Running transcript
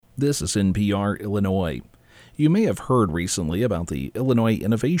This is NPR Illinois. You may have heard recently about the Illinois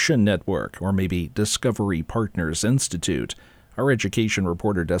Innovation Network, or maybe Discovery Partners Institute. Our education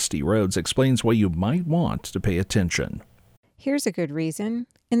reporter Dusty Rhodes explains why you might want to pay attention. Here's a good reason.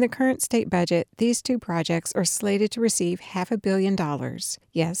 In the current state budget, these two projects are slated to receive $500 million.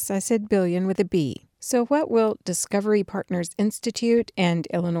 Yes, I said billion with a B. So what will Discovery Partners Institute and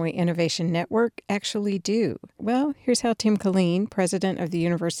Illinois Innovation Network actually do? Well, here's how Tim Killeen, president of the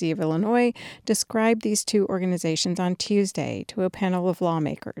University of Illinois, described these two organizations on Tuesday to a panel of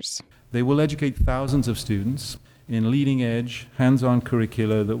lawmakers. They will educate thousands of students in leading-edge, hands-on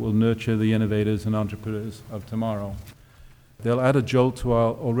curricula that will nurture the innovators and entrepreneurs of tomorrow. They'll add a jolt to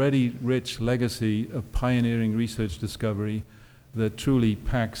our already rich legacy of pioneering research discovery that truly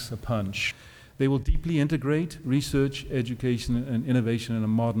packs a punch. They will deeply integrate research, education, and innovation in a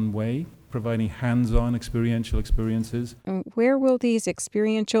modern way, providing hands-on experiential experiences. Where will these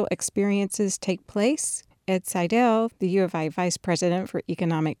experiential experiences take place? Ed Seidel, the U of I Vice President for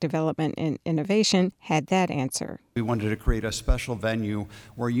Economic Development and Innovation, had that answer. We wanted to create a special venue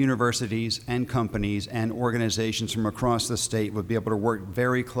where universities and companies and organizations from across the state would be able to work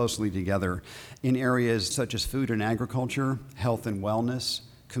very closely together in areas such as food and agriculture, health and wellness,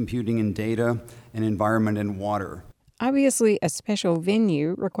 computing and data, and environment and water. Obviously, a special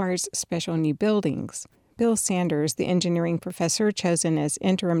venue requires special new buildings. Bill Sanders, the engineering professor chosen as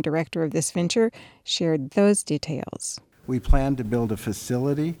interim director of this venture, shared those details. We plan to build a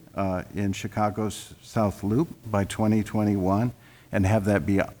facility in Chicago's South Loop by 2021 and have that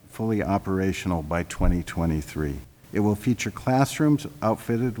be fully operational by 2023. It will feature classrooms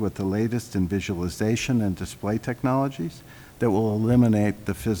outfitted with the latest in visualization and display technologies that will eliminate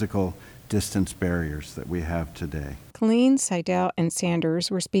the physical distance barriers that we have today. Killeen, Seidel, and Sanders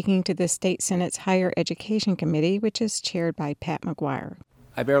were speaking to the State Senate's Higher Education Committee, which is chaired by Pat McGuire.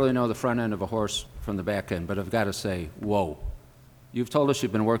 I barely know the front end of a horse from the back end, but I've got to say, whoa. You've told us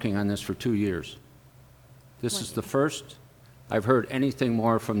you've been working on this for 2 years. This is the first I've heard anything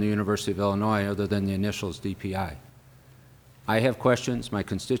more from the University of Illinois other than the initials DPI. I have questions, my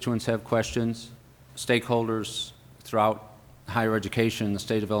constituents have questions, stakeholders throughout higher education in the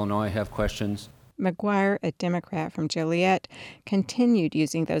state of Illinois have questions. McGuire, a Democrat from Joliet, continued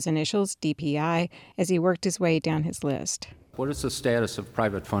using those initials, DPI, as he worked his way down his list. What is the status of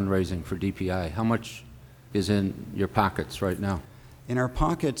private fundraising for DPI? How much is in your pockets right now? In our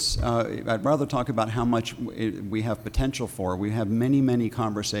pockets, I'd rather talk about how much we have potential for. We have many, many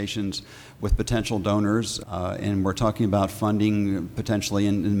conversations with potential donors, and we're talking about funding potentially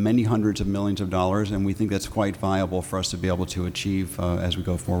in many hundreds of millions of dollars, and we think that's quite viable for us to be able to achieve as we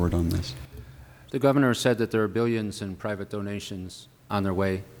go forward on this. The governor said that there are billions in private donations on their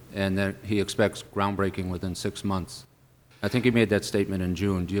way, and that he expects groundbreaking within 6 months. I think he made that statement in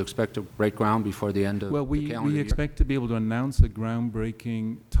June. Do you expect to break ground before the end of the calendar year? Well, we expect to be able to announce a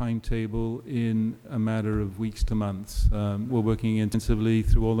groundbreaking timetable in a matter of weeks to months. We're working intensively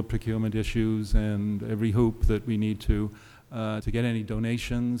through all the procurement issues and every hoop that we need to get any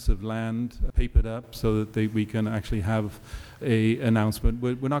donations of land papered up so that we can actually have an announcement.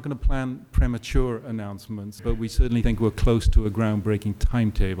 We're not going to plan premature announcements, but we certainly think we're close to a groundbreaking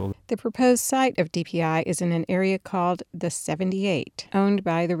timetable. The proposed site of DPI is in an area called the 78, owned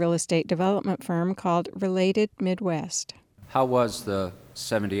by the real estate development firm called Related Midwest. How was the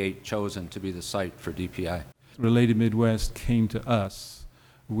 78 chosen to be the site for DPI? Related Midwest came to us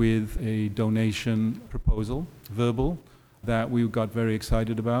with a donation proposal, verbal, that we got very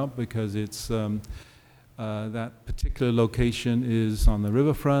excited about because it's that particular location is on the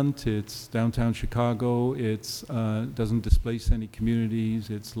riverfront, it's downtown Chicago, it doesn't displace any communities,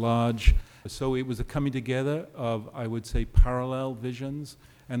 it's large. So it was a coming together of, I would say, parallel visions,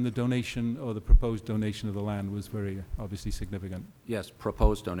 and the donation or the proposed donation of the land was very obviously significant. Yes,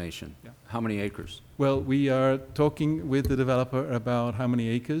 proposed donation. Yeah. How many acres? Well, we are talking with the developer about how many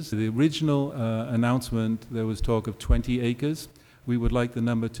acres. The original announcement, there was talk of 20 acres. We would like the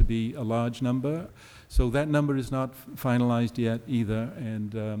number to be a large number. So that number is not finalized yet either.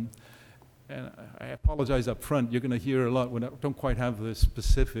 And I apologize up front. You're going to hear a lot. We don't quite have the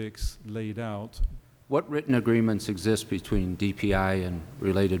specifics laid out. What written agreements exist between DPI and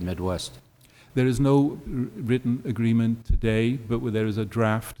Related Midwest? There is no written agreement today, but there is a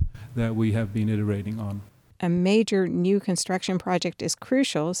draft that we have been iterating on. A major new construction project is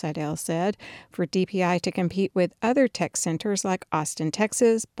crucial, Seidel said, for DPI to compete with other tech centers like Austin,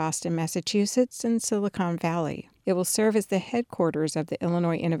 Texas, Boston, Massachusetts, and Silicon Valley. It will serve as the headquarters of the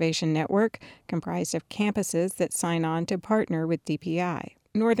Illinois Innovation Network, comprised of campuses that sign on to partner with DPI.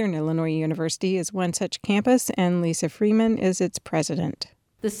 Northern Illinois University is one such campus, and Lisa Freeman is its president.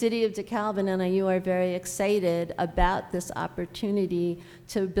 The city of DeKalb and NIU are very excited about this opportunity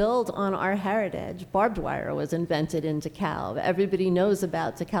to build on our heritage. Barbed wire was invented in DeKalb. Everybody knows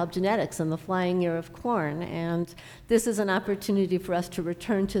about DeKalb genetics and the flying ear of corn, and this is an opportunity for us to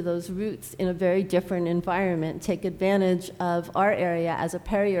return to those roots in a very different environment, take advantage of our area as a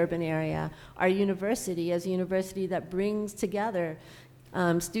peri-urban area, our university as a university that brings together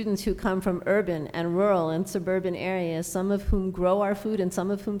students who come from urban and rural and suburban areas, some of whom grow our food and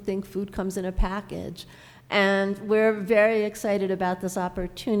some of whom think food comes in a package. And we're very excited about this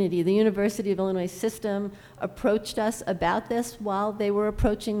opportunity. The University of Illinois system approached us about this while they were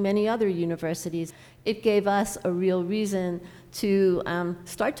approaching many other universities. It gave us a real reason to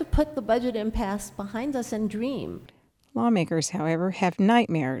start to put the budget impasse behind us and dream. Lawmakers, however, have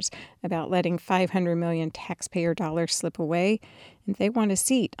nightmares about letting $500 million taxpayer dollars slip away, and they want a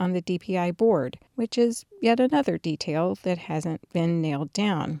seat on the DPI board, which is yet another detail that hasn't been nailed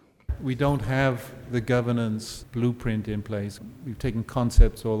down. We don't have the governance blueprint in place. We've taken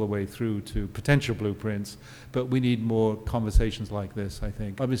concepts all the way through to potential blueprints, but we need more conversations like this, I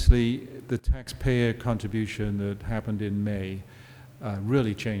think. Obviously, the taxpayer contribution that happened in May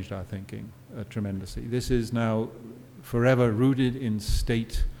really changed our thinking tremendously. This is now forever rooted in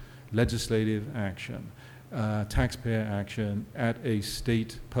state legislative action, taxpayer action at a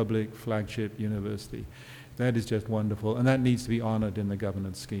state public flagship university. That is just wonderful, and that needs to be honored in the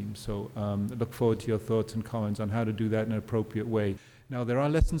governance scheme. So I look forward to your thoughts and comments on how to do that in an appropriate way. Now, there are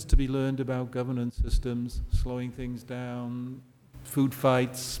lessons to be learned about governance systems, slowing things down, food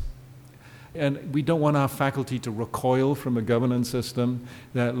fights, and we don't want our faculty to recoil from a governance system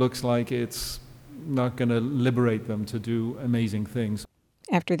that looks like it's not going to liberate them to do amazing things.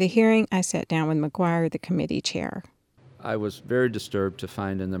 After the hearing, I sat down with McGuire, the committee chair. I was very disturbed to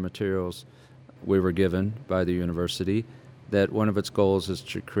find in the materials we were given by the university that one of its goals is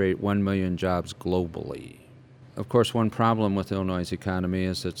to create 1 million jobs globally. Of course, one problem with Illinois' economy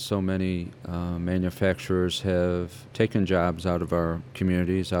is that so many manufacturers have taken jobs out of our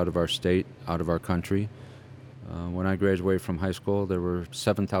communities, out of our state, out of our country. When I graduated from high school, there were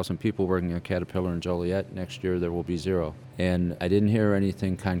 7,000 people working at Caterpillar and Joliet. Next year, there will be 0. And I didn't hear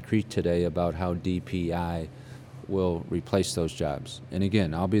anything concrete today about how DPI will replace those jobs. And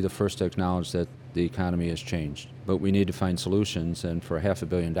again, I'll be the first to acknowledge that the economy has changed. But we need to find solutions, and for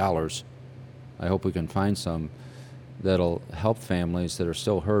 $500 million, I hope we can find some that'll help families that are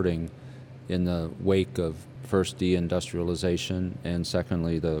still hurting in the wake of first deindustrialization and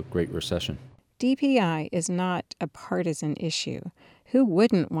secondly the Great Recession. DPI is not a partisan issue. Who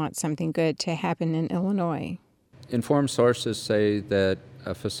wouldn't want something good to happen in Illinois? Informed sources say that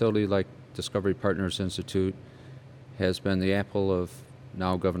a facility like Discovery Partners Institute has been the apple of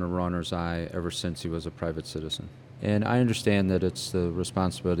now Governor Rauner's eye ever since he was a private citizen. And I understand that it's the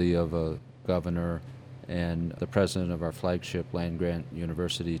responsibility of a governor and the president of our flagship land-grant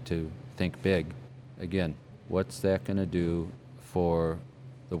university to think big. Again, what's that going to do for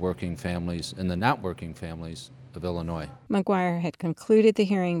the working families and the not working families of Illinois? McGuire had concluded the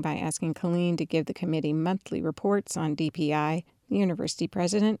hearing by asking Colleen to give the committee monthly reports on DPI. The university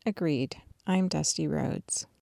president agreed. I'm Dusty Rhodes.